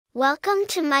Welcome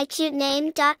to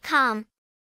mycutename.com.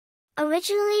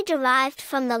 Originally derived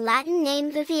from the Latin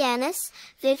name Vivianus,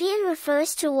 Vivien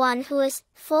refers to one who is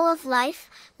full of life,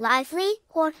 lively,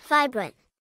 or vibrant.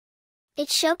 It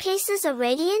showcases a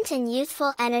radiant and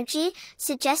youthful energy,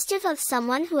 suggestive of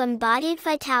someone who embodied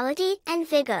vitality and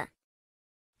vigor.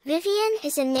 Vivien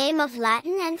is a name of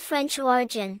Latin and French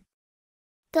origin.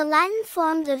 The Latin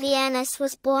form Vivianus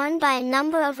was borne by a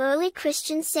number of early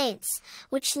Christian saints,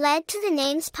 which led to the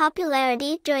name's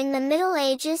popularity during the Middle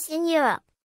Ages in Europe.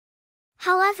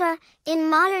 However, in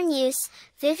modern use,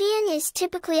 Vivien is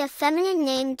typically a feminine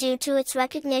name due to its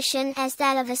recognition as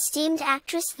that of esteemed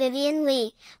actress Vivien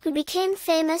Leigh, who became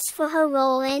famous for her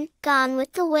role in Gone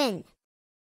with the Wind.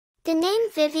 The name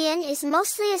Vivien is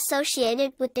mostly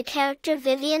associated with the character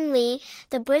Vivien Leigh,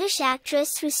 the British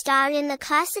actress who starred in the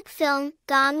classic film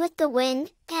Gone with the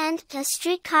Wind and A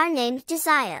Streetcar Named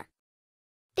Desire.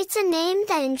 It's a name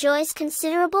that enjoys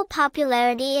considerable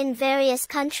popularity in various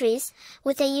countries,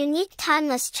 with a unique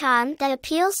timeless charm that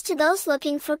appeals to those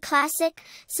looking for classic,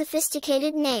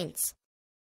 sophisticated names.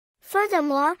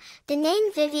 Furthermore, the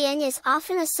name Vivien is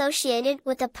often associated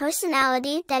with a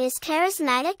personality that is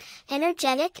charismatic,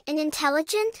 energetic, and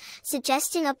intelligent,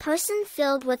 suggesting a person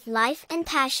filled with life and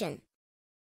passion.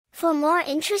 For more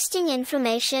interesting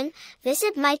information,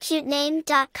 visit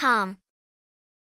mycutename.com.